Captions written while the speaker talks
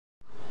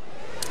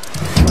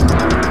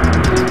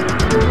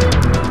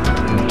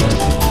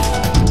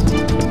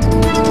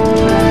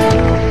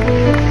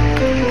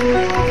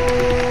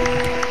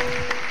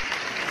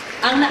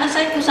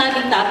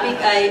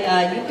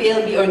ay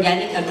UPLB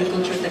Organic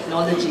Agriculture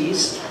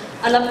Technologies,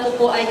 alam ko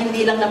po ay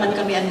hindi lang naman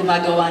kami ang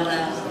gumagawa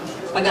na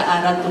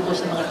pag-aaral tungkol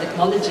sa mga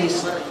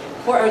technologies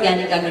for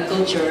organic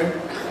agriculture,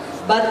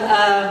 but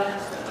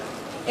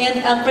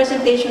and ang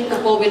presentation ko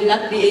po will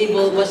not be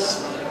able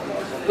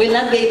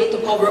to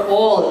cover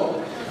all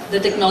the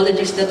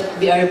technologies that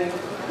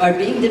are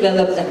being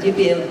developed at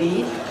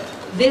UPLB.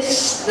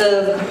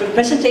 The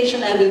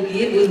presentation I will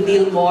give will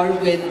deal more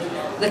with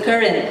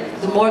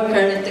the more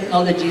current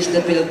technologies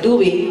that we are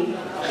doing,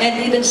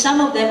 and even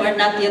some of them are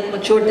not yet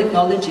mature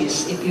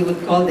technologies, if you would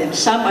call them.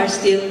 Some are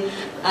still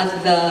at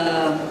the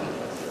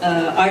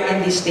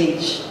R&D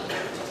stage.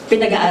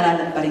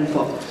 Pinag-aaralan pa rin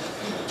po.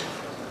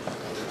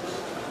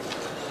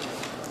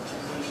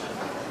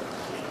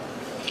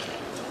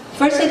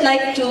 First, I'd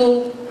like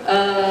to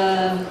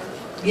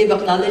give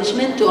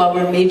acknowledgement to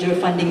our major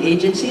funding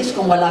agencies.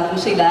 Kung wala po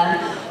sila,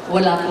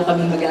 wala po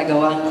kami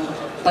magagawang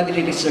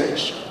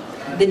pagre-research.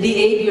 The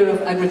DA, Bureau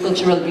of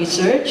Agricultural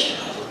Research,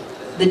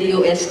 the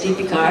DOST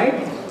PCARD,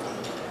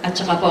 at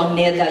saka po ang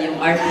NEDA,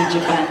 yung RP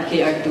Japan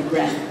KR2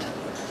 grant.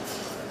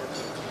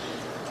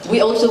 We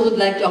also would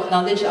like to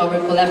acknowledge our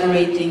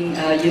collaborating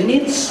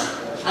units,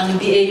 ang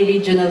DA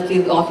Regional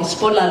Field Office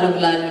po,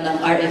 lalong-lalo ng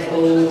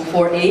RFO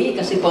 4A,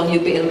 kasi po ang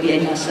UPLB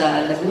ay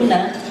nasa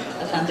Laguna,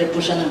 at under po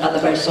siya ng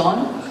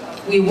Calabarzon.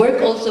 We work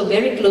also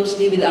very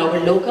closely with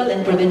our local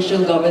and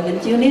provincial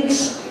government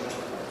units.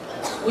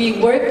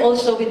 We work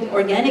also with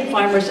organic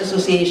farmers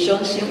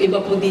associations. Yung iba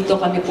po dito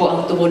kami po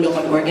ang tumulong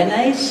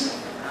mag-organize.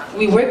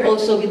 We work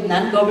also with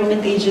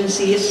non-government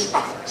agencies,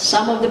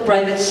 some of the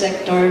private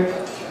sector,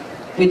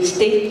 with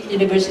state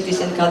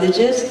universities and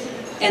colleges,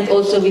 and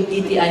also with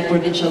DTI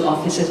provincial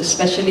offices,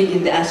 especially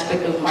in the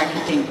aspect of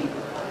marketing.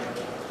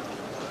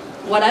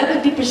 What I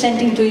would be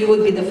presenting to you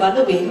would be the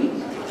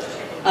following.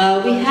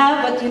 We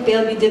have at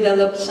UPLB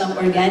developed some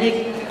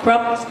organic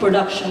crop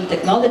production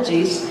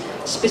technologies,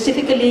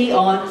 specifically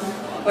on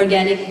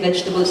organic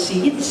vegetable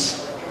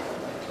seeds,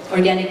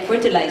 organic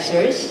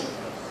fertilizers,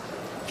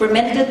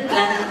 fermented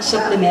plant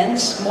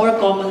supplements, more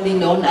commonly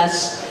known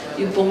as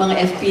yung pong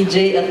mga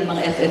FPJ at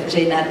mga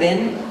FFJ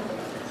natin,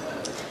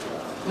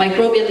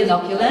 microbial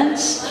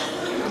inoculants,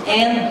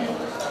 and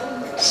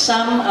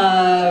some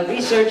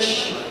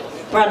research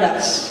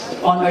products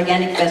on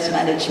organic pest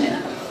management.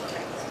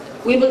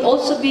 We will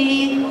also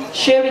be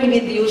sharing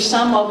with you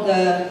some of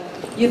the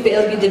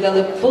UPLB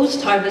developed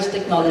post-harvest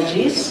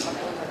technologies,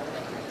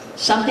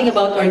 something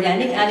about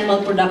organic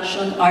animal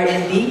production,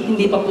 R&D,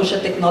 hindi pa po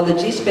siya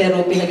technologies,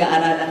 pero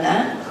pinag-aaralan na.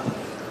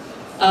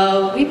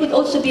 We would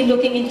also be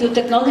looking into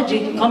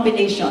technology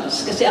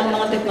combinations, kasi ang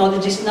mga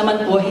technologies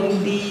naman po,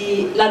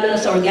 hindi, lalo na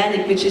sa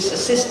organic, which is a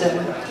system,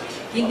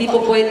 hindi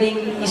po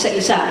pwedeng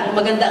isa-isa. Kung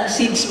maganda ang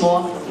seeds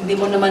mo, hindi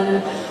mo naman,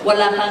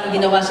 wala kang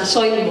ginawa sa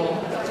soil mo,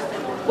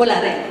 wala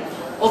rin.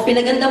 O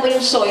pinaganda mo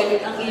yung soil,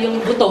 ang iyong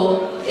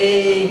buto,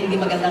 hindi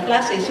magandang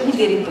klase, so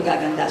hindi rin po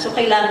gaganda. So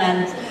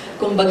kailangan,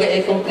 kumbaga,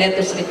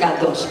 kompletos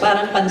recados.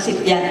 Parang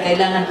pansit yan,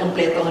 kailangan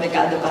kompleto ang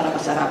recado para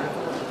masarap.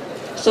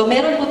 So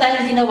meron po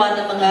tayong ginawa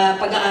ng mga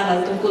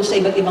pag-aaral tungkol sa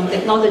iba't ibang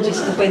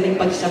technologies na pwedeng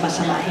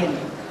pagsama-samahin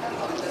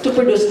to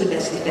produce the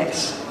best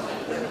effects.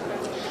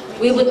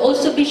 We would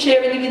also be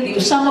sharing with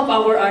you some of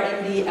our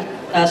R&D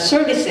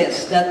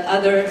services that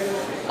other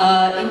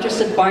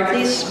interested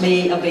parties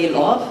may avail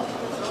of.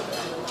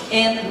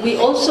 And we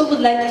also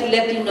would like to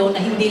let you know na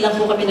hindi lang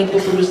po kami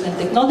nagpo-produce ng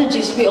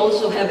technologies, we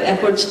also have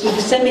efforts to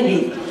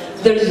disseminate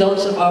the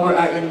results of our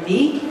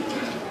R&D.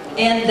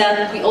 And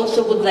that we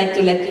also would like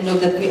to let you know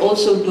that we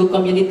also do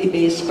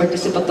community-based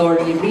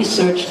participatory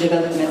research,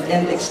 development,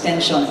 and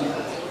extension.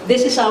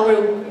 This is our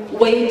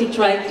way to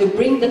try to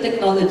bring the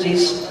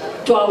technologies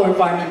to our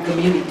farming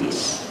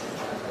communities.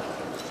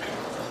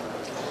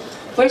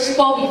 First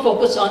of all, we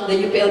focus on the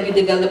UPLB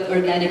developed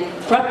organic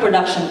crop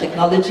production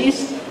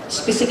technologies,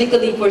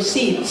 specifically for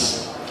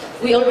seeds.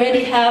 We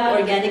already have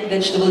organic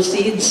vegetable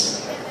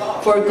seeds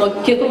for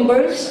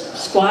cucumbers,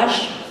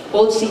 squash,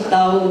 old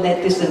sitaw,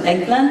 lettuce, and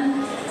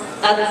eggplant.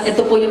 At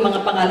ito po yung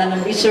mga pangalan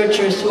ng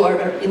researchers who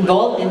are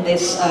involved in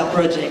this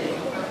project.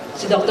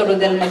 Si Dr.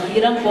 Rodel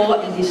Maghirang po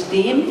and his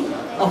team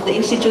of the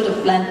Institute of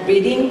Plant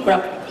Breeding,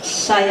 Crop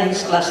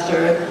Science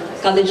Cluster,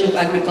 College of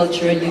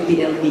Agriculture,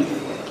 UPLB.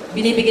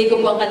 Binibigay ko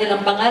po ang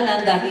kanilang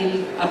pangalan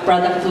dahil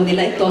product po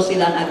nila ito,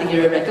 sila ang ating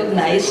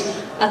i-recognize,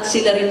 at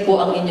sila rin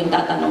po ang inyong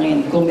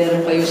tatanungin kung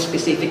meron kayo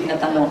specific na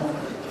tanong.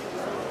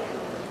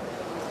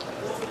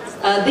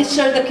 These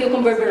are the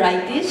cucumber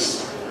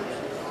varieties.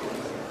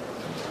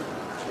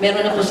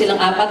 Meron na po silang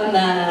 4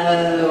 na,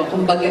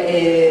 kumbaga,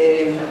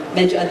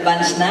 medyo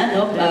advanced na,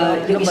 no?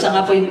 Yung isa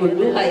nga po yung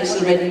Urduha is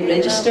already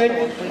registered.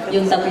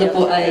 Yung 3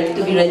 po ay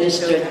to be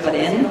registered pa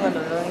rin.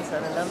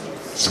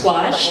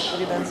 Squash.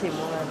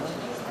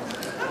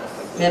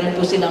 Meron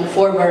po silang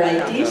 4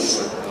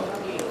 varieties.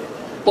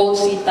 Pole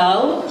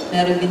sitaw.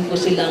 Meron din po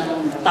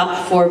silang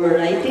top 4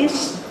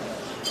 varieties.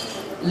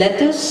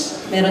 Lettuce.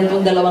 Meron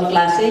pong 2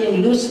 klase,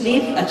 yung loose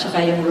leaf at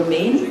saka yung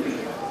romaine.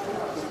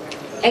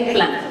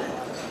 Eggplant.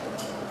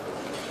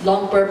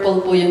 Long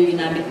purple po yung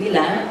ginamit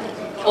nila.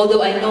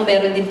 Although I know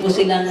meron din po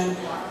silang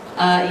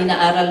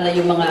inaaral na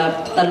yung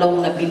mga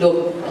talong na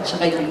bilog at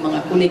saka yung mga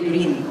kulay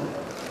green.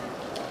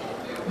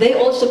 They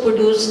also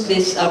produce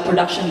these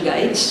production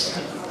guides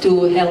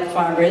to help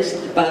farmers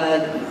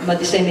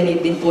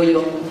ma-disseminate din po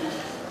yung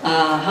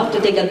how to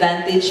take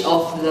advantage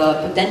of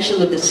the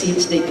potential of the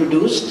seeds they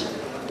produced.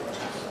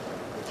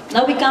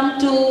 Now we come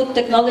to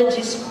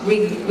technologies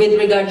with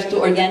regards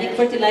to organic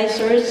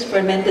fertilizers,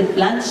 fermented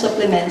plant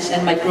supplements,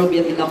 and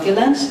microbial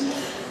inoculants.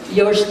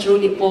 Yours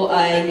truly po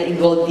ay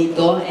involved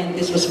dito, and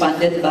this was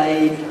funded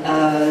by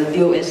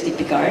DOST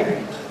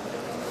Picard.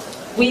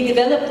 We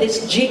developed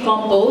this G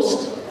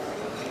compost.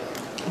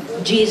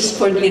 G is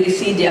for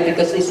Gliricidia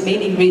because its main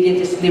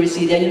ingredient is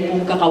Gliricidia, yun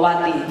pong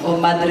kakawati o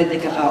madre de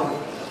cacao,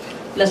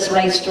 plus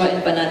rice straw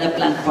and banana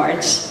plant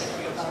parts.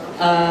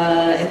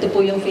 Ito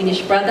po yung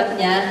finished product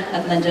niya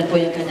at nandyan po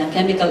yung kanyang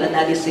chemical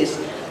analysis.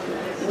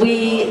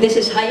 This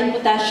is high in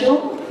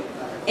potassium,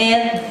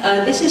 and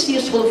this is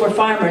useful for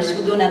farmers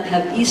who do not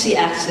have easy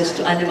access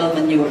to animal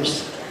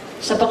manures.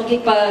 Sa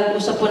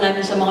pakikipag-usap po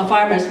namin sa mga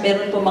farmers,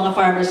 meron po mga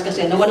farmers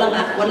kasi na walang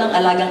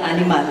alagang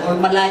animal or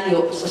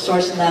malayo sa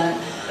source ng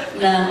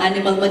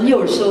animal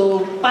manure.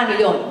 So, paano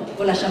yon?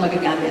 Wala siyang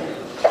magagamit.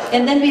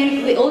 And then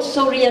we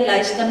also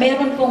realized na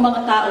meron pong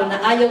mga tao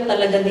na ayaw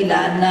talaga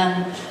nila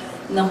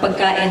ng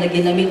pagkain na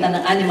ginamitan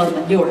ng animal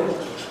manure.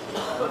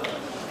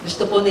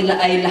 Gusto po nila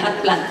ay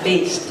lahat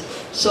plant-based.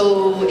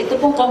 So, ito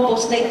pong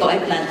compost na ito ay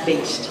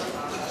plant-based.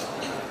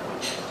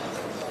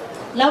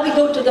 Now we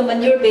go to the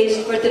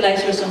manure-based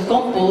fertilizers and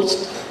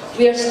compost.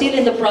 We are still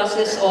in the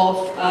process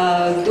of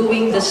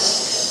doing the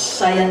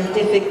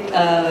scientific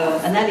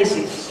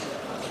analysis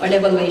or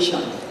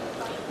evaluation.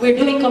 We're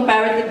doing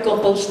comparative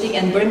composting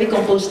and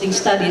vermicomposting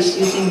studies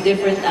using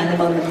different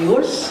animal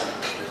manures.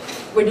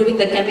 We're doing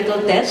the chemical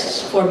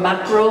tests for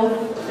macro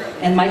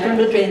and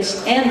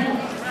micronutrients and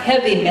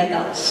heavy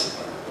metals.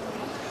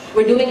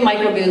 We're doing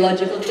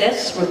microbiological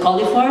tests for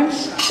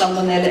coliforms,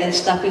 Salmonella, and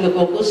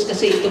Staphylococcus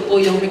kasi ito po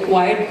yung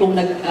required kung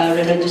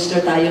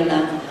nag-register tayo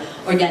ng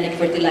organic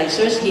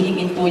fertilizers.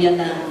 Hihingin po yan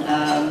ng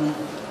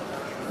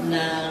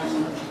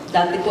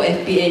dati po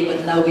FPA but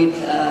now with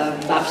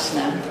BAFS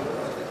na.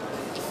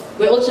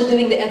 We're also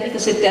doing the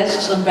efficacy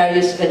tests on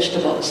various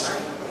vegetables.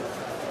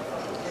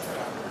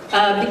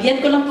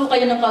 Bigyan ko lang po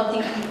kayo ng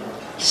konting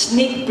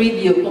sneak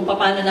preview kung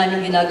paano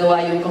namin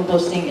ginagawa yung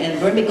composting and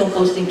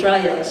vermicomposting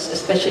trials,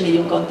 especially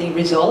yung konting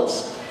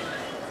results.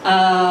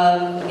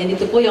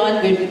 Ganito po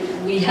yun.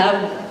 We have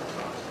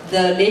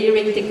the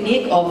layering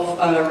technique of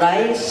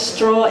rice,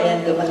 straw,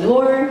 and the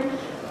manure,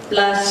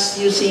 plus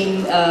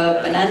using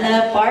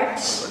banana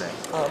parts.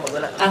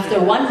 After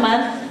 1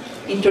 month,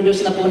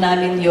 introduce na po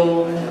namin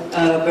yung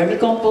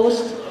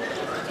vermicompost,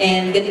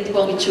 and ganito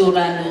po ang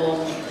itsura ng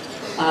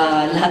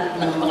lahat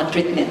ng mga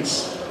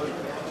treatments.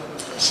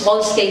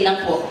 Small scale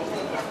lang po.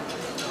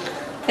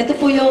 Ito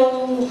po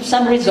yung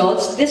some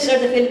results. These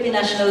are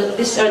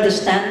the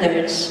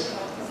standards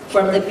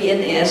from the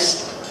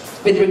PNS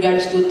with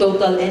regards to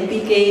total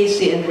NPK,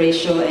 CN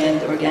ratio,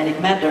 and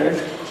organic matter.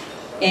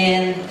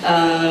 And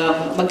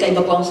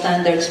magkaiba po ang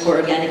standards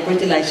for organic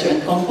fertilizer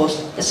and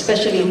compost,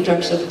 especially in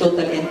terms of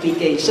total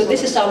NPK. So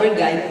this is our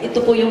guide. Ito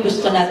po yung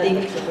gusto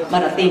nating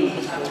marating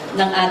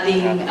ng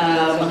ating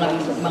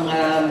mga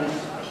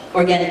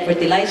organic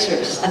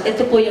fertilizers. At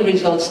ito po yung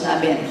results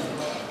namin.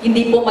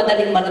 Hindi po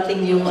madaling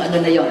marating yung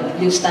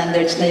yung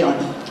standards na yon.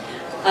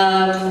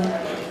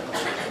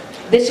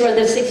 These were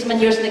the 6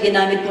 manures na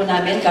ginamit po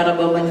namin: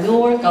 carabao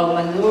manure, cow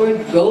manure,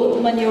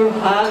 goat manure,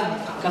 hog,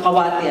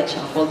 kakawati, at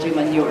saka poultry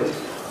manure.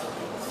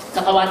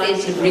 Kakawati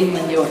is a green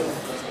manure.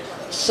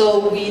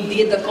 So we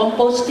did the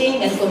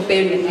composting and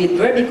compared it with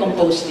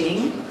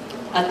vermicomposting.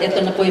 At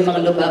ito na po yung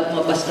mga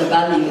lumabas na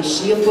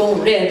values. Yung pong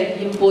red,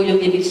 yung po yung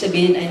ibig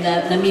sabihin ay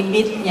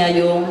nami-meet niya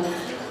yung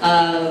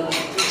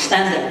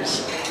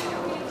standards.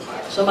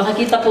 So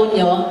makikita po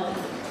nyo,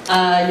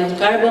 yung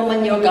carbo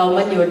manure, cow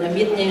manure,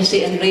 na-meet niya yung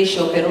CN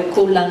ratio pero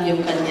kulang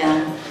yung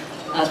kanyang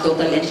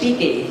total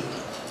NPK.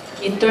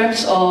 In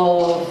terms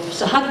of,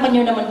 sa hog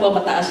manure naman po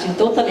mataas yung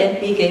total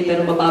NPK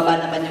pero mababa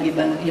naman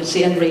yung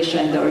CN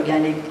ratio and the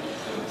organic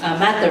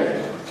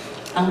matter.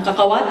 Ang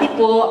kakawati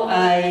po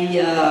ay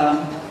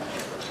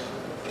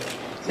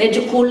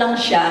medyo kulang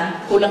siya,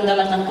 kulang na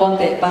lang ng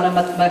konti para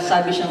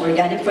masabi siyang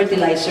organic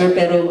fertilizer,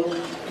 pero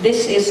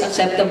this is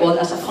acceptable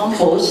as a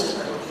compost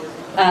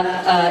at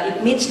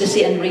it meets the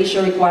CN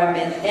ratio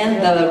requirement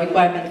and the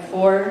requirement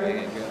for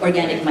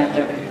organic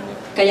matter.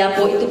 Kaya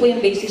po, ito po yung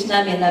basis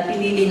namin na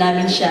pinili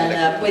namin siya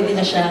na pwede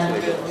na siyang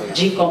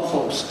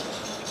G-compost.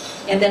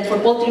 And then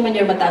for poultry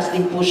manure, mataas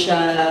din po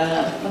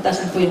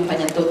yung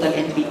kanyang total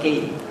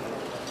NPK.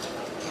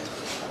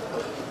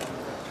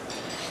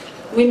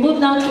 We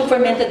move now to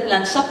fermented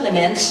plant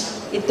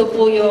supplements. Ito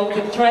po yung,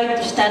 we tried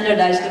to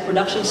standardize the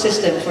production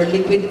system for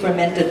liquid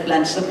fermented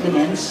plant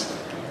supplements.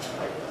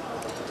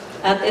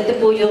 At ito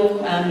po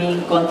yung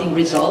aming konting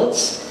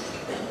results.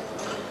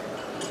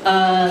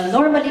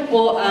 Normally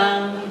po,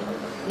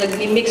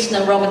 nagmi-mix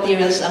ng raw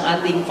materials ang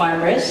ating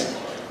farmers.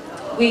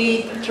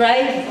 We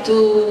tried to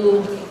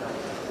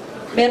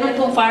Meron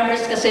pong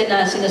farmers kasi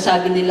na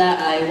sinasabi nila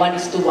ay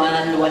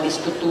 1:1,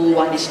 1:2,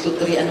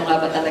 1:3, ano nga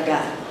ba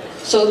talaga.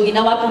 So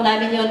ginawa po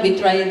namin yun, we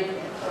tried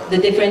the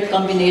different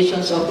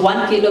combinations of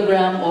 1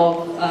 kilogram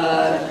of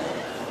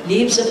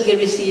leaves of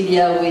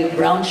Glycidia with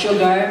brown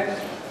sugar,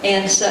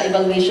 and sa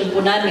evaluation po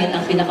namin,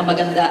 ang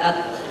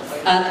pinakamaganda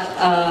at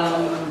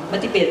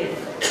matipid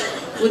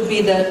would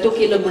be the 2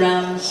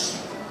 kilograms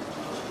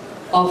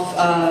of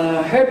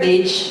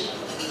herbage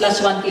plus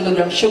 1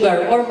 kilogram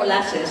sugar or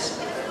molasses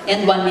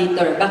and 1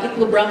 liter. Bakit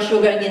po brown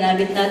sugar ang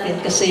ginamit natin?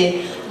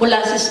 Kasi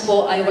molasses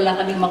po ay wala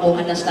kaming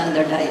makuha na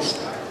standardized.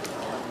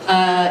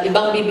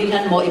 Ibang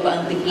bibilhan mo,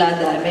 iba ang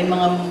timplada. May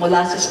mga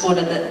molasses po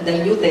na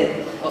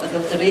diluted o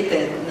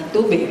adulterated ng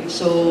tubig.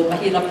 So,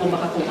 mahirap po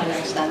makakuha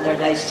ng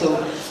standardized. So,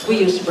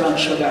 we use brown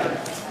sugar.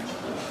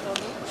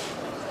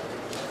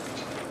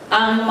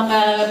 Ang mga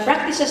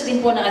practices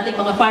din po ng ating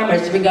mga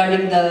farmers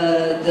regarding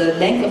the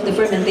length of the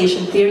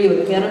fermentation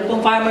period. Meron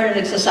pong farmer na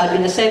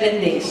nagsasabi na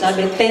 7 days,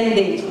 sabi 10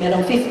 days,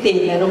 merong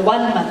 15, merong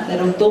 1 month,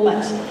 merong 2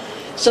 months.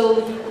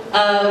 So,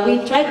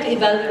 we try to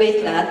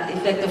evaluate that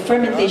effect of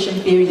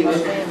fermentation period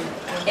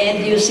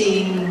and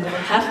using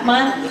half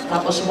month,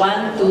 tapos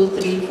 1, 2,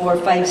 3, 4,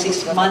 5,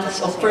 6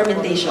 months of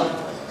fermentation.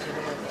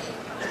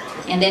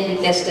 And then we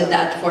tested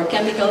that for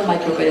chemical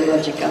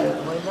microbiological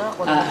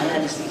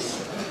analysis.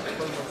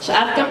 So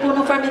after po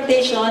ng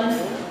fermentation,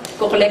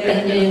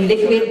 kukolektahin nyo yung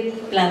liquid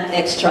plant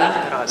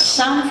extract.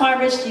 Some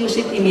farmers use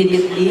it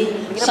immediately,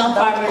 some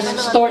farmers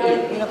store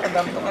it.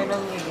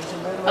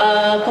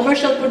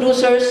 Commercial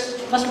producers,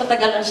 mas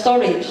matagal ang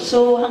storage.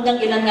 So hanggang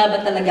ilan nga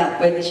ba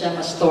talaga pwede siya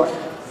ma-store?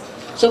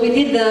 So we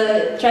did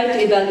try to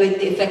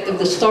evaluate the effect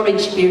of the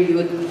storage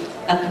period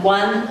at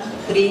 1,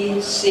 3,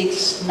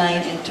 6,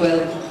 9, and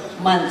 12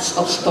 months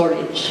of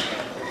storage.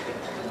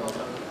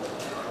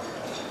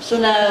 So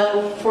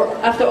now,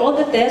 after all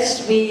the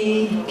tests,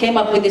 we came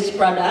up with this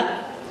product.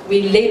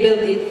 We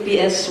labeled it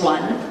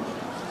PS1,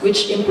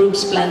 which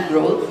improves plant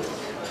growth.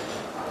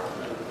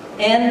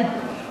 And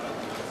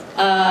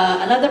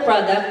another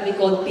product we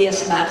called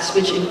PS Max,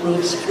 which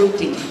improves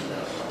fruiting.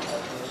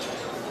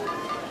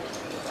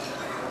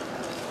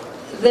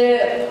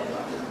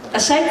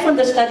 Aside from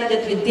the study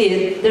that we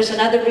did, there's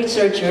another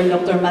researcher,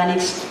 Dr.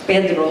 Manix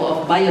Pedro of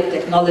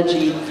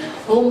biotechnology,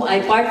 whom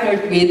I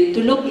partnered with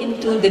to look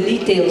into the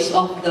details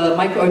of the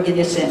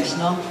microorganisms,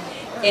 no?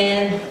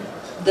 And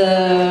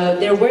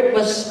their work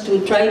was to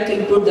try to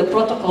improve the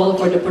protocol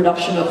for the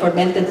production of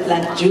fermented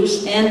plant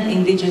juice and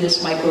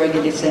indigenous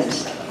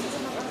microorganisms.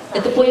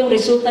 Ito po yung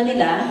resulta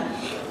nila.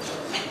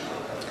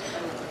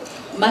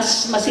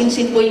 Mas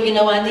masinsin po yung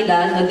ginawa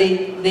nila na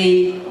they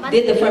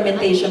did the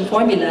fermentation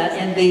formula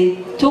and they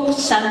took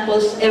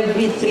samples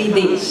every 3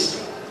 days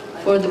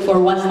for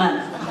 1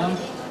 month. No?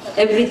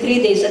 Every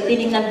 3 days at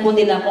tinignan po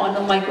nila kung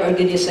anong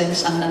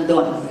microorganisms ang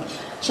nandun.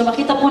 So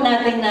makita po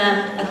natin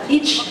na at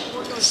each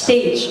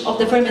stage of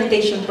the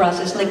fermentation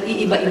process,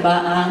 nag-iiba-iba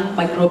ang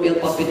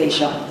microbial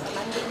population.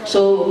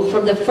 So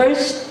from the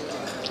first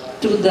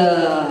to the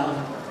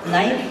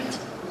ninth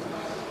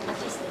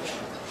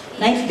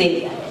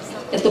day,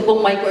 ito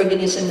pong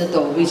microorganism na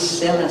to,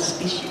 Wisella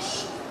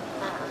species.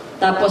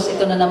 Tapos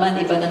ito na naman,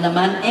 iba na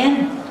naman,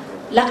 and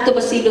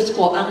lactobacillus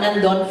po ang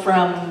nandun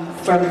from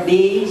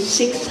day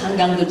 6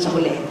 hanggang dun sa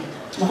huli.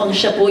 Mukhang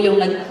siya po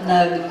yung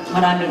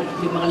marami,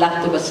 yung mga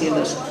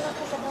lactobacillus.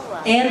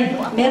 And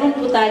meron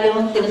po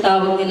tayong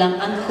tinatawag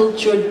nilang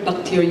uncultured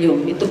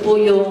bacterium. Ito po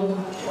yung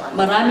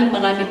marami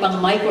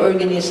pang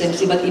microorganisms,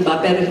 iba't iba,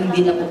 pero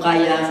hindi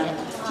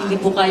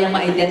po kayang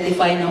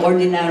ma-identify ng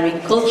ordinary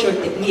culture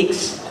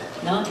techniques.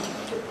 No?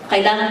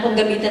 Kailangan pong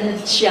gamitan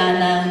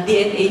siya ng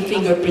DNA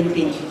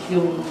fingerprinting.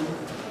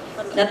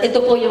 Ito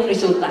po yung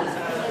resulta.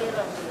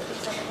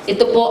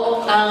 Ito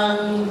po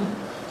ang,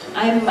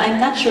 I'm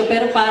not sure,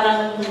 pero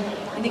parang,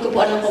 hindi ko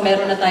po alam kung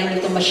meron na tayo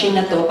nitong machine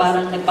na to,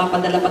 parang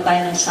nagpapadala pa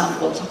tayo ng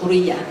sample sa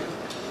Korea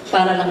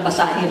para lang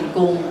basahin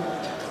kung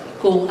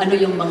ano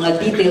yung mga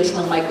details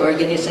ng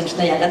microorganisms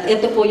na yan. At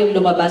ito po yung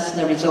lumabas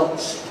na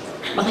results.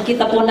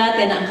 Makikita po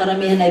natin na ang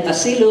karamihan ay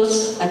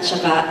bacillus at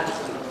saka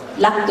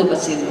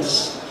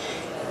lactobacillus.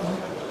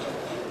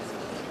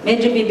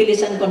 Medyo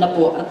bibilisan ko na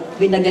po at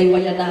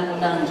binagaywayan na ako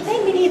ng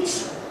 10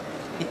 minutes.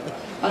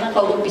 Parang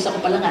kauumpisa ko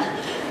pala nga.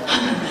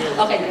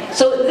 Okay,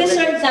 so these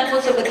are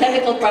examples of the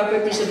chemical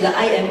properties of the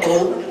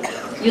IMO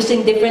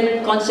using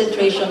different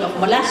concentration of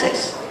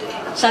molasses.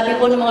 Sabi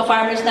po ng mga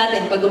farmers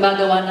natin, pag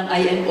gumagawa ng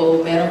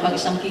IMO, meron kang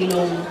 1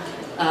 kilong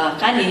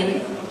kanin,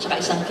 tsaka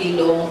 1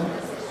 kilong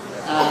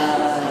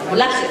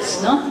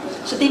molasses, no?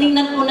 So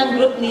tinignan po ng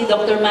group ni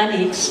Dr.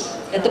 Manix,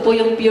 ito po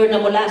yung pure na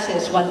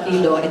molasses, 1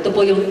 kilo. Ito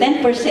po yung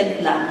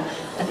 10% lang,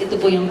 at ito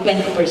po yung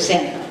 20%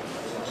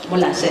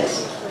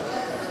 molasses.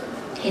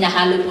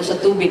 Hinahalo po sa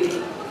tubig.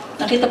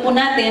 Nakita po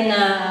natin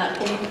na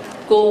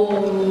kung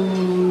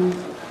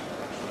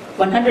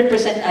 100%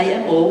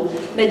 IMO,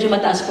 medyo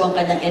mataas po ang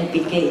kanyang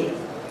NPK.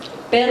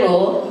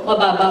 Pero,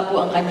 mababa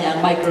po ang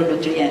kanyang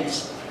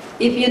micronutrients.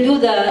 If you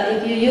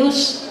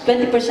use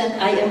 20%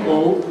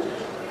 IMO,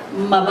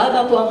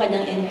 mababa po ang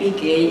kanyang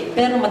NPK,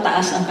 pero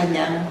mataas ang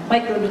kanyang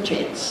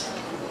micronutrients.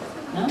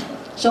 No?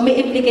 So may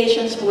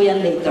implications po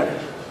yan later.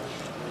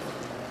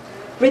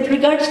 With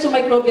regards to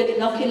microbial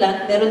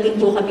inoculant, meron din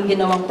po kaming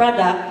ginawang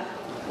product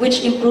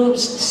which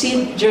improves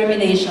seed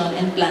germination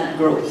and plant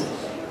growth.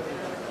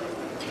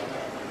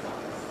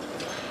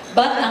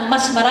 But ang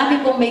mas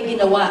marami pong may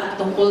ginawa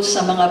tungkol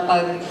sa mga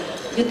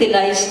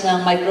pag-utilize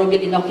ng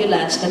microbial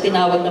inoculants na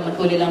tinawag naman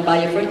po nilang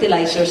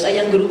biofertilizers ay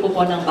ang grupo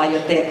po ng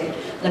biotech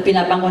na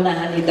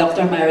pinapangunahan ni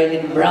Dr.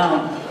 Marilyn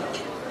Brown.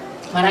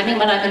 Marami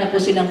na po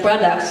silang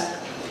products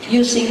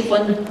using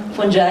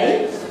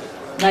fungi,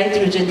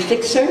 nitrogen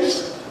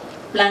fixers,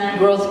 plant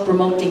growth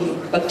promoting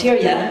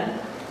bacteria,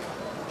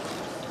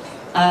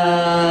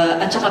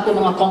 at saka po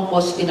mga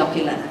compost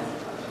inoculant.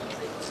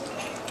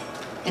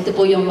 Ito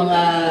po yung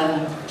mga,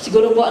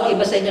 siguro po ang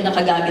iba sa inyo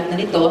nakagamit na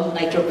nito,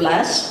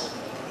 NitroPlus,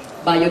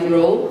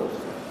 BioGrow,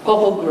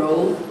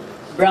 CocoGrow,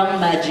 Brown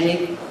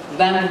Magic,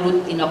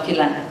 Vanroot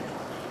inoculant,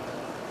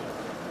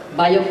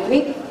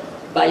 BioQuick,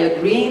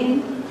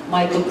 BioGreen,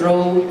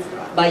 MycoGrow,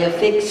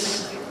 BioFix,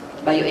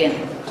 BioN.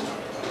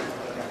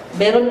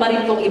 Meron pa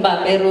rin pong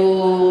iba, pero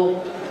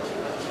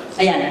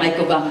ayan,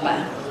 MycoBam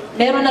pa.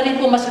 Meron na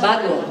rin po mas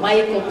bago,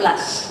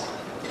 MycoPlus.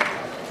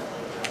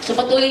 So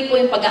patuloy po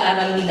yung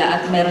pag-aaral nila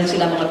at meron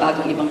sila mga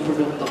bagong ibang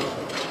produkto.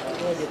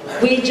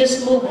 We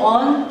just move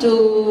on to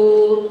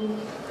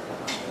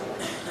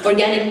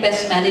organic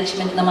pest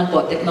management naman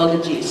po,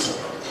 technologies.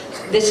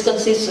 This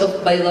consists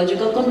of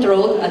biological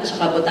control at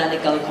saka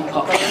botanical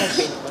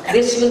concoctions. The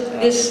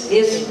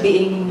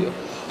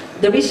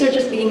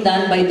research is being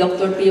done by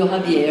Dr. Pio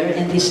Javier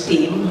and his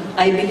team.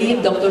 I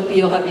believe Dr.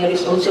 Pio Javier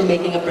is also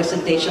making a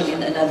presentation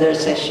in another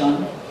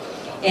session.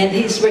 And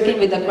he's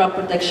working with the crop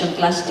protection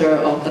cluster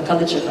of the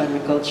College of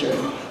Agriculture.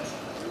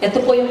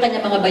 Ito po yung kanya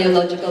mga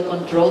biological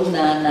control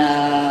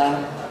na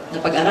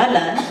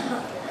pag-aralan.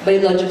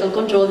 Biological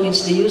control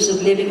means the use of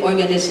living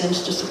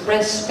organisms to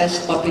suppress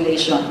pest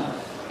population.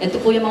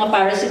 Ito po yung mga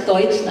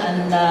parasitoids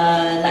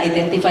na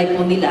identify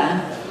po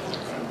nila.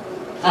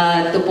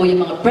 Ito po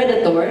yung mga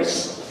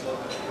predators.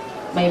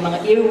 May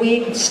mga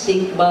earwig,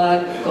 stink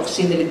bug,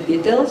 coccinellid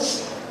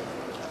beetles.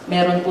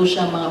 Meron po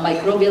siyang mga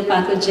microbial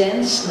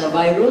pathogens na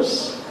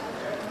virus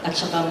at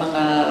saka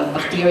mga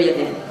bacteria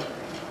din.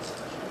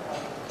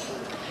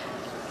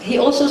 He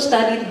also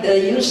studied the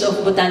use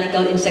of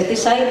botanical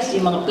insecticides,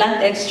 yung mga plant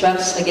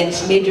extracts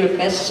against major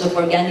pests of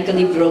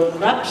organically grown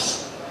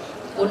crops.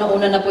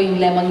 Una-una na po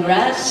yung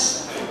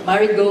lemongrass,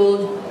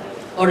 marigold,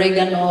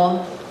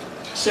 oregano,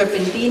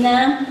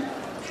 serpentina,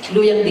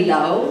 luyang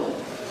dilaw,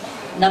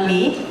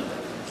 nami,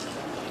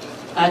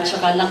 at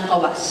saka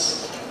langkawas.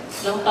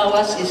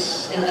 Langkawas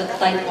is a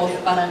type of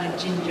parang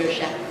ginger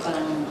siya.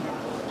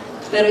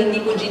 Pero hindi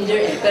po ginger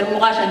pero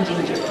mukha siyang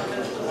ginger.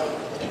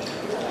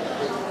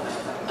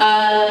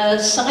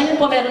 Sa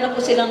ngayon po, meron na po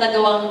silang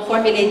nagawang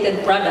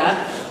formulated product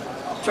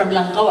from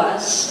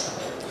langkawas.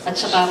 At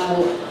saka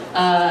po,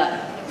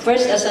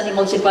 first as an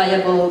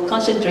emulsifiable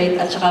concentrate,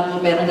 at saka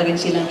po meron na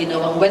rin silang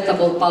ginawang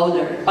wettable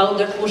powder.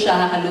 Powder po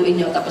siya, hahaluin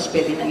nyo, tapos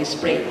pwede nang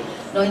spray.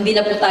 No, hindi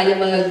na po tayo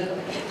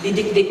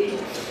magdidikdik.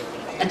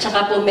 At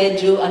saka po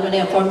medyo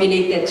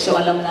formulated, so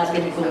alam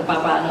natin kung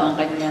paano ang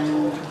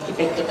kanyang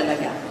epekto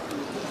talaga.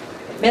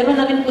 Meron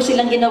na rin po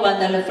silang ginawa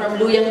na from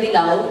luyang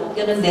dilaw,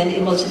 ganun din,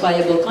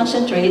 emulsifiable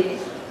concentrate,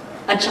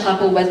 at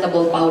saka po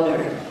wettable powder.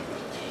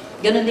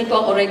 Ganun din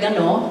po ang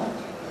oregano.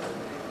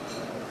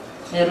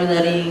 Meron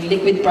na rin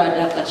liquid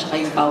product at saka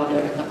yung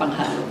powder na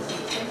panghalo.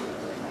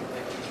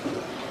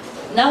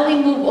 Now we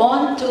move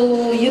on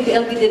to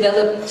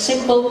UPLB-developed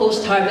simple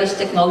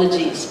post-harvest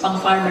technologies.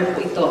 Pang-farmer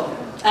po ito.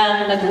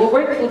 Ang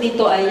nag-work po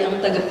dito ay ang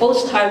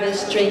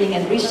taga-Post-Harvest Training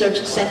and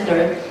Research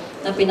Center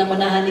na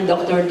pinangunahan ni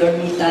Dr.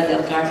 Dormita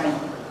Del Carmen.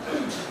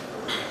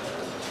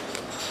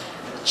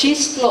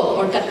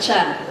 Cheesecloth or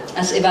katsa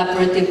as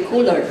evaporative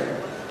cooler.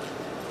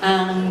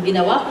 Ang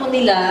ginawa po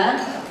nila,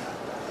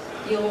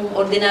 yung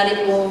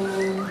ordinary pong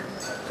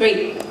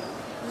crate,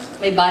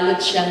 may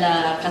balot siya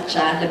na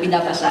katsa na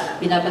binabasa.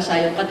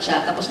 Binabasa yung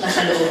katsa, tapos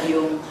nasa loob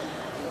yung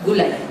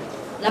gulay.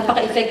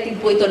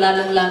 Napaka-effective po ito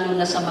lalong-lalo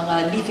na sa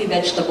mga leafy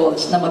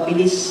vegetables na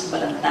mabilis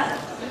malanta.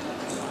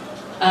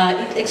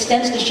 It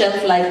extends the shelf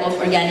life of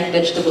organic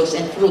vegetables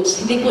and fruits.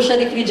 Hindi po siya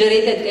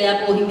refrigerated,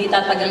 kaya po hindi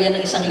tatagal yan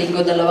ng 1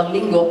 linggo, 2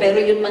 linggo. Pero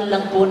yun man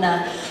lang po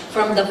na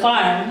from the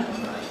farm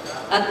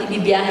at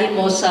ibibiyahe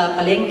mo sa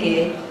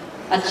palengke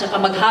at saka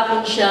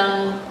maghapon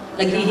siyang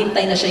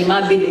naghihintay na siya'y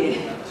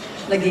mabili.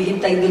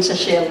 Naghihintay dun sa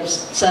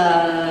shelves,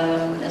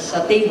 sa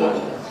table.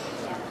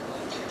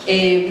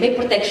 May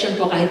protection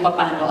po kahit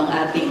papano ang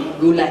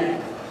ating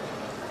gulay.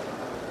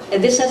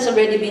 And this has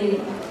already been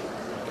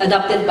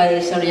adopted by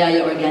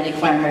Sariaya Organic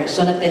Farmers.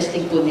 So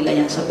na-testing po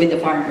nila yan with the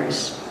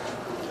farmers.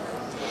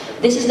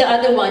 This is the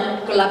other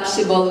one,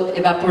 collapsible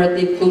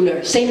evaporative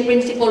cooler. Same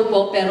principle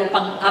po, pero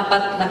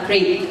pang-4 na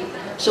crate.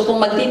 So kung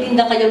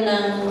magtitinda kayo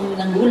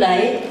ng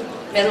gulay,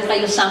 meron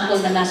kayong sample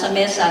na nasa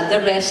mesa,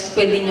 the rest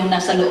pwede nyo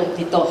nasa loob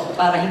nito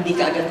para hindi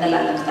ka agad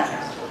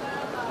nalalanta.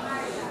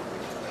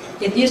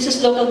 It uses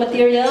local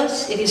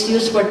materials, it is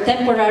used for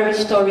temporary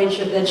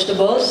storage of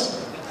vegetables,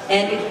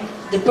 and it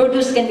The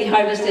produce can be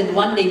harvested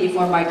one day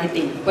before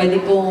marketing. Pwede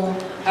pong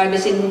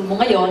harvestin mo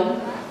ngayon,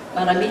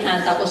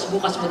 maramihan, tapos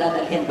bukas mo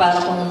dadalhin. Para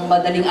kung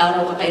madaling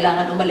araw ka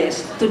kailangan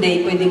umalis,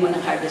 today pwede mo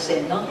nang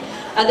harvestin, no?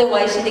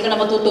 Otherwise, hindi ka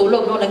na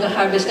matutulog, no?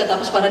 Nag-harvest ka,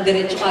 tapos para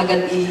diretso ka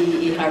agad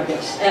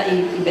i-harvest,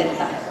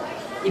 ibenta,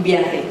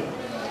 ibiyahe.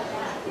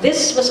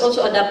 This was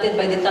also adopted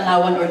by the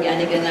Tanawan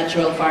Organic and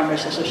Natural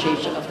Farmers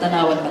Association of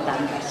Tanawan,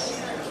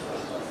 Batangas.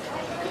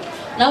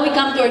 Now we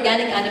come to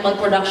organic animal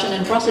production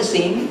and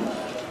processing.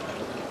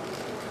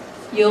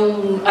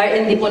 Yung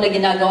R&D po na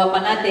ginagawa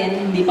pa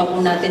natin, hindi pa po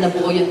natin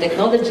nabuo yung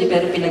technology,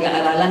 pero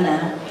pinag-aaralan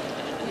na.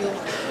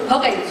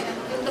 Okay,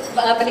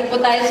 balik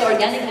po tayo sa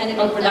organic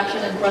animal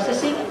production and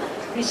processing.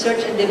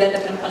 Research and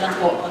development pa lang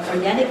po on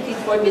organic feed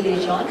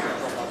formulation,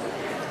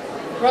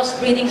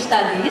 cross-breeding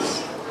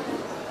studies,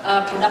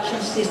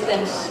 production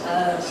systems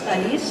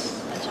studies,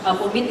 at saka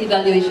po meat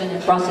evaluation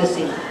and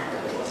processing.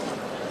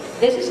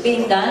 This is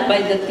being done by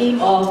the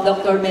team of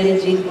Dr.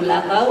 Mary Jean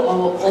Bulacao,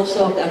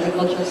 also of the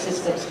Agricultural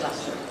Systems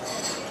Cluster.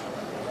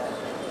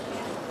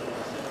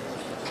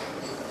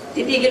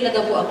 Titigil na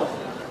daw po ako.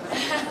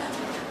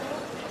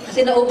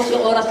 Kasi naubos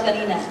yung oras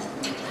kanina.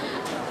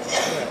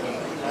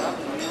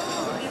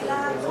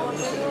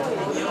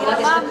 What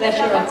is the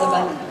pressure of the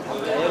body?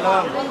 Ayun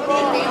lang.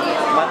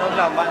 Manon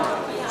lang, man.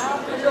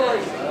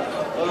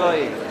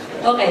 Tuloy.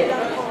 Okay.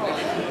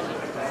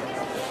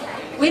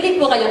 Willing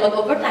po kayo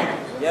mag-overtime?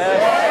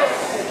 Yes.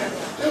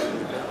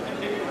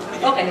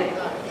 Okay.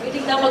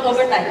 Willing na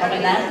mag-overtime.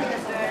 Okay lang?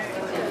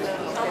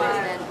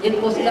 Yun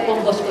po sila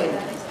pong boss ko.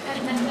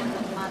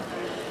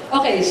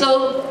 Okay,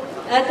 so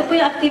ito po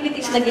yung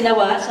activities na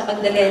ginawa sa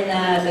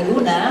Magdalena,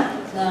 Laguna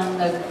ng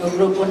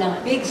nag-grupo ng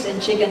pigs and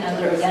chicken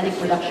under organic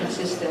production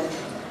system.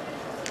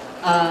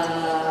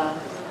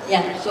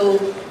 Yan, so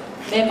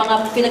may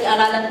mga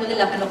pinag-aralan po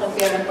nila,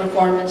 pino-compare ang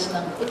performance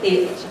ng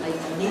puti at saka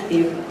yung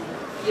native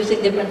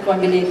using different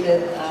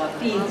formulated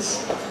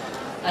feeds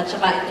at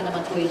saka ito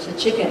naman po yung sa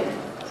chicken.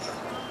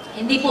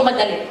 Hindi po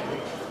madali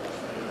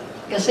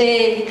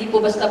kasi hindi po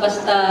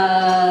basta-basta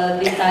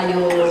din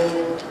tayo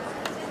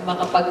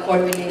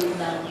makapag-formulate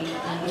ng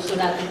gusto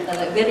natin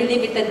talaga. Very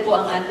limited po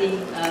ang ating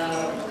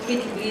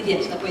feed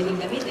ingredients na pwedeng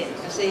gamitin.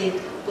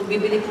 Kasi kung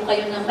bibili po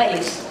kayo ng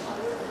mais,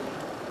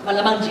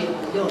 malamang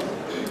GMO yun.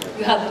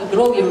 You have to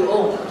grow your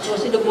own. So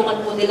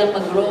sinubukan po nilang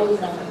mag-grow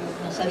ng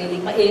sariling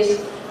mais,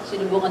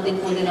 sinubukan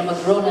din po nilang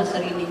mag-grow ng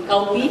sariling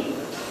cowpea,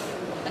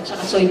 at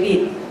saka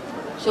soybean.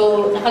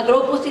 So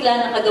nakagrow po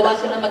sila, nakagawa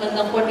sila ng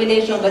magandang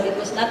formulation, but it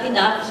was not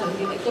enough, so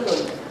hindi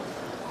ituloy.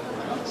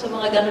 So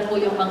mga ganun po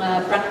yung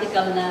mga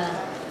practical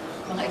na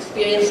mga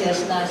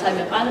experiences na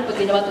sabi, paano pag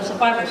ginawa ito sa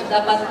farmer? So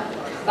dapat,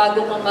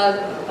 bago kang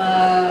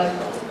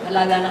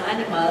mag-alaga ng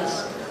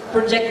animals,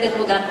 projected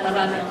mo gano'ng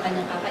marami ang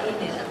kanyang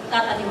kakainin at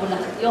tatanim mo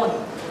lahat yon.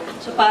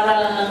 So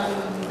parang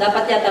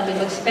dapat yata may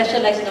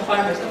mag-specialize na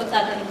farmers na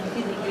magtatanim ng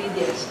feed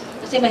ingredients.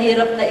 Kasi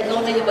mahirap na ikaw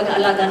na yung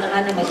mag-aalaga ng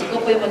animals, ikaw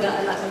pa yung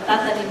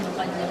magtatanim ng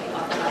kanyang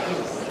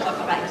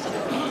ipapakain sa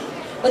kanya.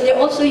 But they're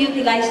also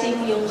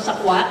utilizing yung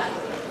sakwa,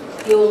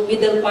 yung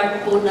middle part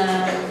po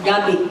na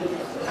gabi.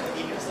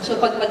 So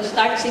pag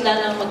mag-start sila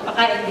ng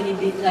magpakain,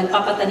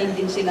 nagpapatanim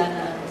din sila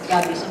ng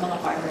gabi sa mga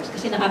farmers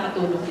kasi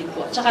nakakatulong din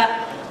po. At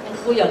saka, ano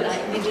po yun,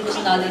 indigenous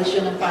knowledge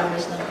yun ng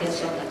farmers ng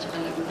Quezon at saka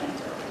Laguna.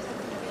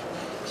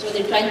 So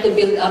they're trying to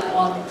build up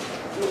on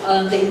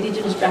the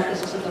indigenous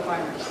practices of the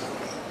farmers.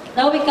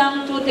 Now we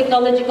come to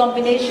technology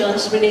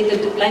combinations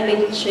related to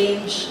climate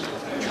change,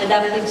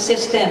 adaptive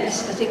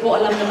systems. Kasi po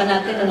alam naman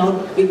natin,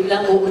 ano,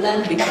 biglang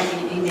uulan,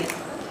 biglang iinit.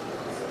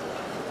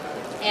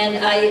 And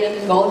I am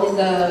involved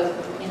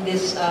in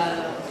this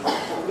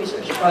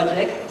research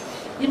project,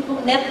 yun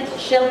po net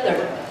shelter.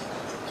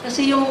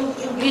 Kasi yung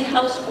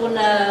greenhouse po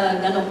na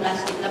ganong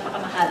plastic,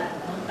 napakamahal.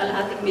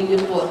 Kalahating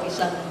milyon po ang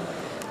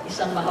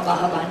isang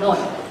mahaba-haba nun.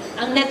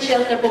 Ang net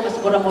shelter po mas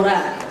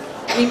mura-mura.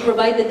 We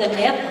provided the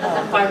net at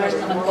ang farmers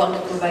naman po ang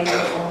nag-provide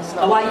ng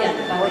kawayan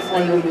para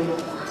itayo yung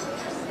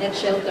net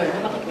shelter.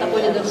 Makikita po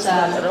niyo doon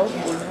sa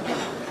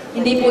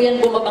hindi po yan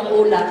bumabang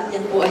ulap,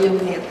 yan po ay yung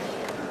net.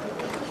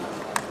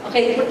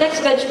 Okay, it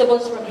protects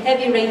vegetables from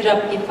heavy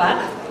raindrop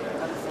impact.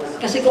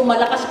 Kasi kung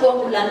malakas po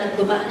ang ulan at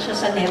dumaan siya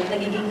sa net,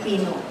 nagiging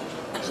pino.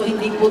 So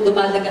hindi po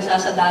dumadagasa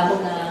sa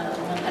dahon ng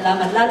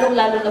halaman,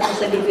 lalong-lalo na po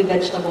sa leafy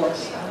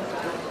vegetables.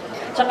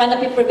 Tsaka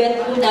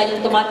napiprevent po na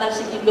yung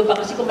tumatalsik yung lupa.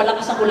 Kasi kung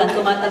malakas ang ulan,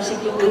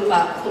 tumatalsik yung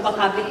lupa,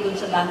 tumakapit dun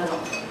sa dahon.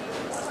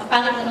 Ang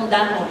pangit na ng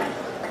dahon.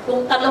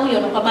 Kung talong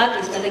yun, ang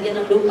kamatis,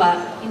 nalagyan ng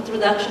lupa,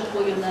 introduction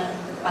po yun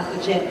ng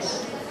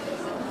pathogens.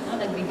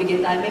 Nagbibigay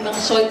tayo. May mga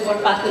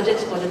soil-borne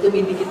pathogens po na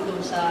dumidikit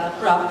doon sa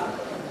crop,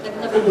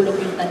 nabubulok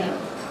yung tanim.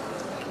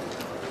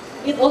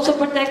 It also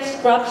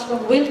protects crops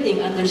from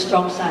wilting under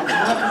strong sun.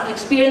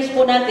 Experience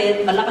po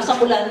natin, malakas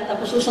ang ulan,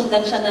 tapos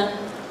susundan siya ng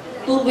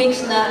 2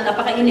 weeks na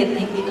napakainit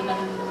na hindi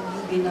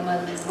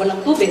naman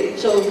walang tubig.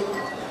 So,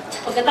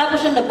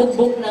 pagkatapos siya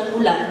nabugbog ng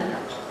ulan,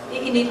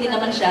 iinitin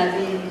naman siya,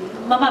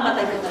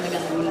 mamamatay po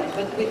talaga ng ulan.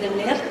 But with the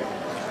net,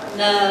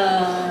 na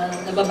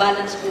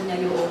nababalance po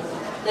niya yung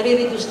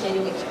nare-reduce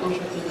niya yung exposure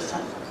to the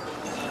sun.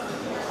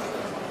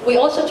 We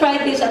also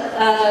tried this at,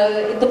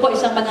 ito po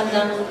isang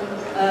magandang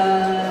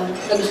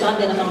nagustuhan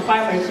din ng mga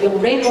farmers, yung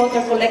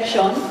rainwater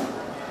collection,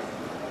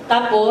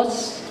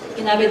 tapos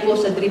kinabit po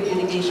sa drip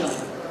irrigation.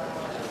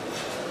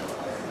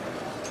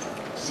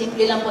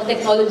 Simple lang po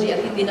technology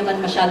at hindi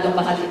naman masyadong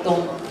mahal ito.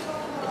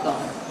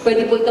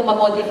 Pwede po ito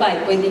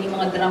ma-modify, pwede yung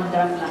mga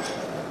drum-drum lang.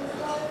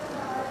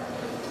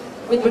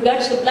 With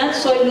regards to plant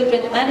soil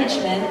nutrient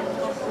management,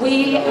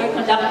 we are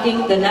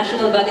conducting the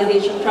national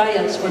validation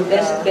trials for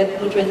best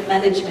bet nutrient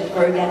management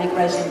for organic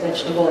rice and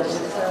vegetables.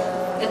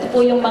 Ito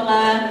po yung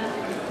mga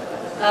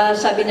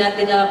sabi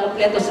natin na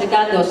kompletos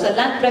regalo. Sa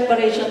land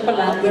preparation pa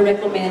lang, we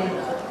recommend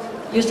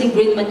using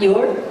green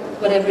manure,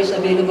 whatever is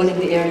available in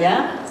the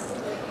area.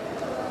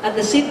 At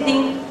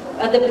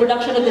the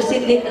production of the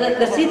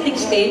seedling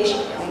stage,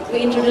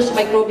 we introduce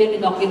microbial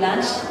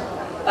inoculants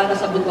para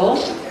sa buto.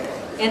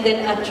 And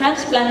then at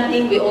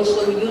transplanting, we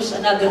also use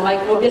another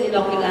microbial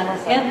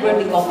inoculant and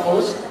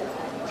vermicompost.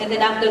 And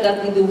then after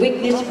that, we do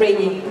weekly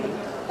spraying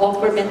of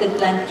fermented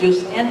plant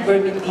juice and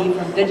vermi tea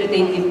from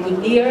vegetative to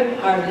near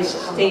harvest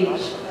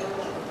stage.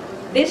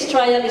 This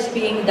trial is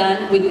being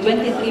done with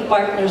 23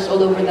 partners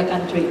all over the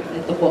country.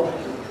 Ito po.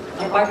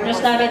 Ang partners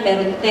namin,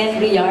 meron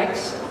 10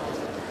 RIARCs,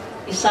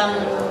 isang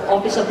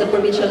Office of the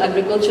Provincial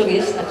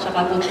Agriculturist, at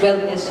saka po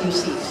 12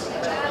 SUCs.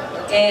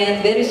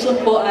 And very soon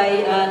po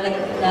ay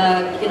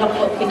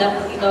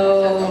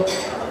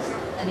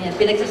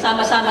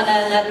pinagsasama-sama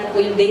na natin po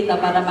yung data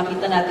para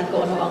makita natin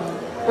kung ano ang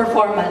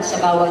performance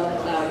sa bawat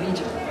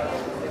region.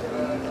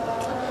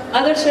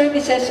 Other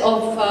services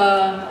of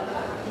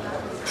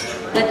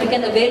that you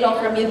can avail of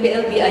from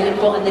UPLB ay yung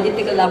po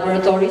analytical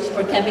laboratories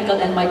for chemical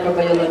and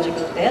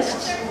microbiological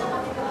tests.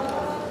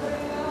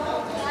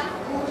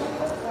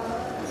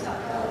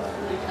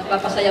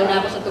 Napapasayaw na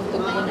ako sa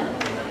tugtog na yun.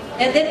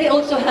 And then we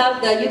also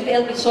have the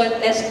UPLB soil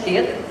test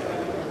kit.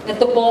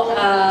 Ito po,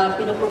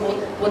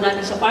 pinopromote po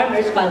namin sa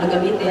farmers paano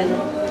gamitin.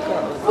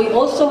 We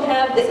also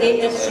have the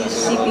ASC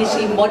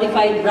CPC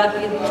Modified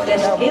Rapid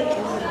Test Kit.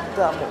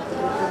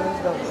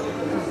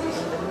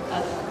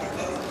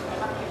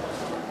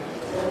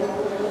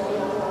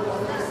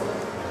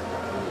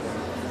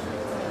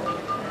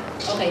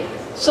 Okay.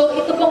 So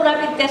ito pong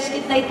rapid test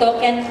kit na ito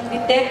can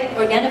detect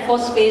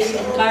organophosphates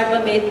and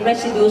carbamate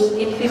residues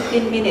in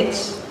 15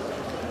 minutes.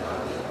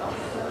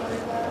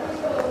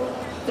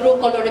 Through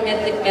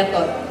colorimetric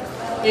method.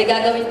 Kaya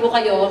gagawin po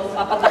kayo,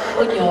 papatakan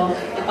po nyo,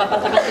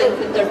 ipapatakan ko yung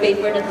filter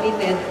paper na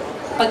treated.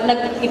 Pag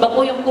nag-iba po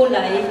yung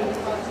kulay,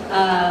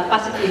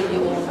 positive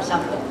yung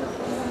sample.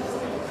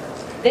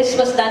 This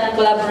was done in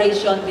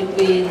collaboration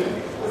between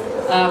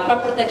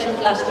Crop Protection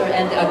Cluster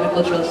and the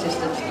Agricultural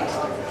Systems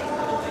Cluster.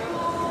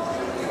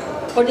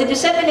 For the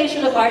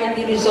dissemination of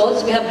R&D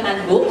results, we have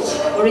handbooks,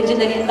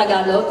 originally in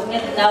Tagalog,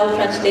 and now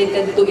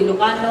translated to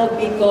Ilocano,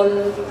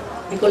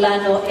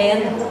 Bicolano,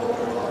 and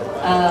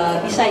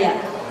Bisaya.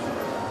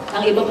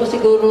 Ang iba po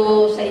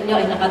siguro sa inyo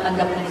ay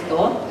nakatanggap na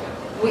ito.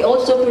 We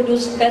also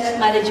produce pest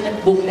management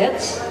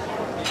booklets.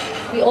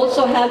 We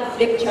also have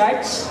flip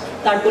charts.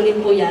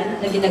 Tarpaulin po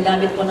yan na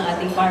ginagamit po ng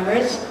ating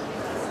farmers.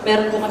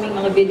 Meron po kaming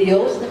mga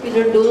videos na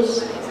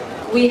pinroduce.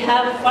 We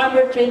have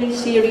farmer training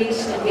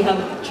series and we have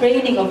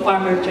training of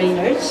farmer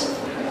trainers.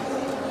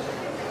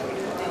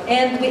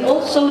 And we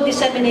also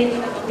disseminate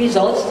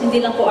results,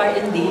 hindi lang po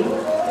R&D,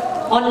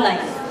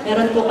 online.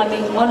 Meron po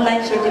kaming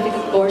online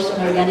certificate course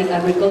on organic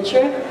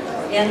agriculture,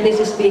 and this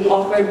is being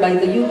offered by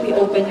the UP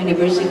Open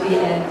University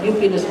and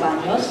UP Los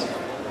Baños.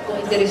 Kung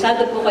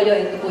interesado po kayo,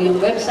 ito po yung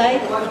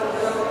website.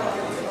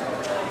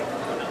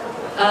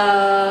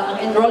 Ang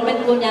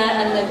enrollment po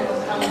niya,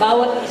 ang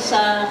bawat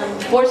isang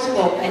course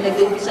po ay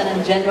nag-umpisa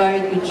ng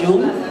January to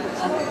June,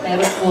 at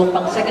meron po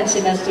pang second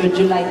semester,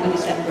 July to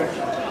December.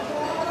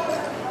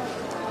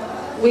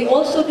 We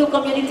also do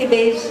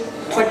community-based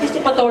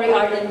participatory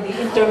R&D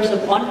in terms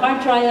of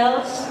on-farm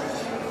trials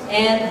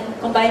and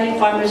combining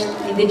farmers'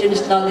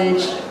 indigenous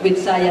knowledge with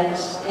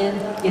science and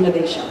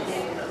innovation.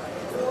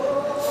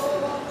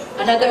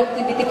 Another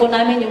activity po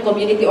namin yung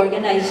community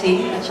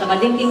organizing at saka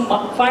linking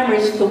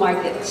farmers to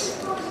markets.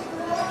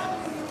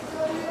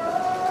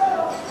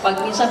 Pag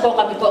minsan po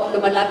kami po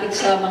lumalapit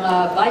sa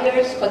mga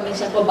buyers, pag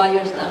minsan po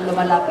buyers na ang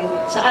lumalapit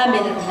sa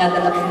amin at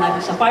dinadala po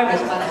namin sa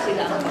farmers para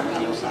sila ang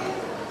magkausap.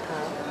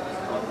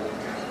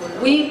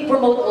 We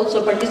promote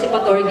also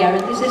participatory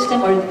guarantee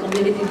system or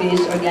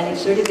community-based organic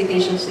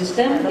certification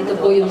system. Ito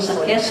po yung sa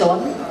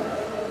Quezon.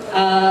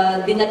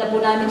 Dinala po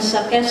namin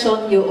sa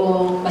Quezon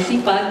yung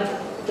masipag.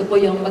 Ito po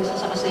yung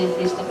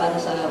magsasaka-scientista para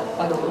sa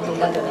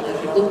pag-uunlad ng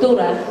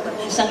agrikultura.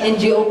 Isang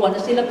NGO po na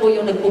sila po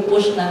yung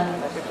nagpupush ng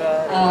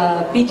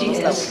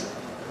PGS.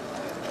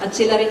 At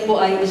sila rin po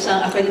ay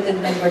isang accredited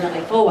member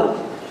ng IFOA.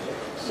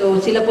 So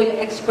sila po yung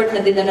expert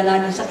na dinala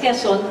namin sa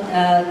Quezon.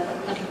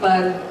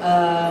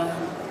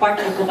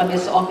 Partner po kami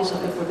sa Office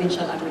of the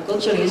Provincial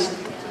Agriculturist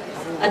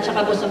at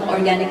saka po sa mga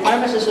Organic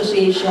Farmers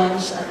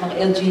Associations at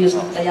mga LGUs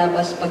ng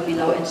Tayabas,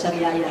 Pagbilao, and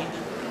Sariaya.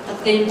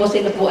 At ngayon po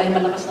sila po ay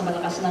malakas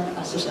ng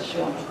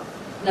asosasyon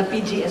na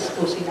PGS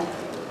po sila.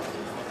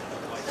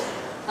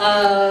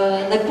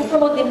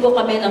 Nagpo-promote din po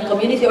kami ng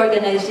community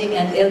organizing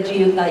and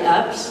LGU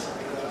tie-ups.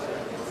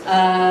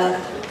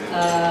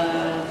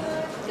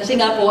 Kasi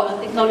nga po, ang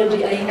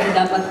technology ay hindi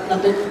dapat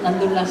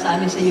nandun lang sa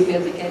amin sa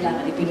UPLB,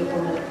 kailangan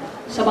ipinupromote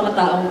sa mga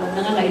taong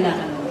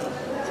nangangailangan mo.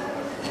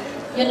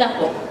 Yun lang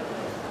po.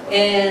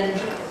 And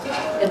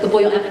ito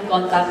po yung aking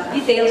contact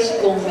details.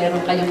 Kung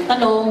meron kayong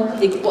tanong,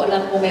 hindi ko po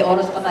alam kung may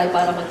oras pa tayo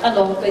para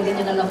magtanong, pwede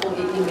nyo na lang po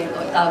i-email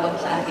o tawag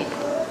sa akin.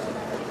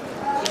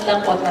 Yun lang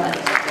po.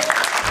 Maraming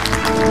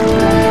salamat.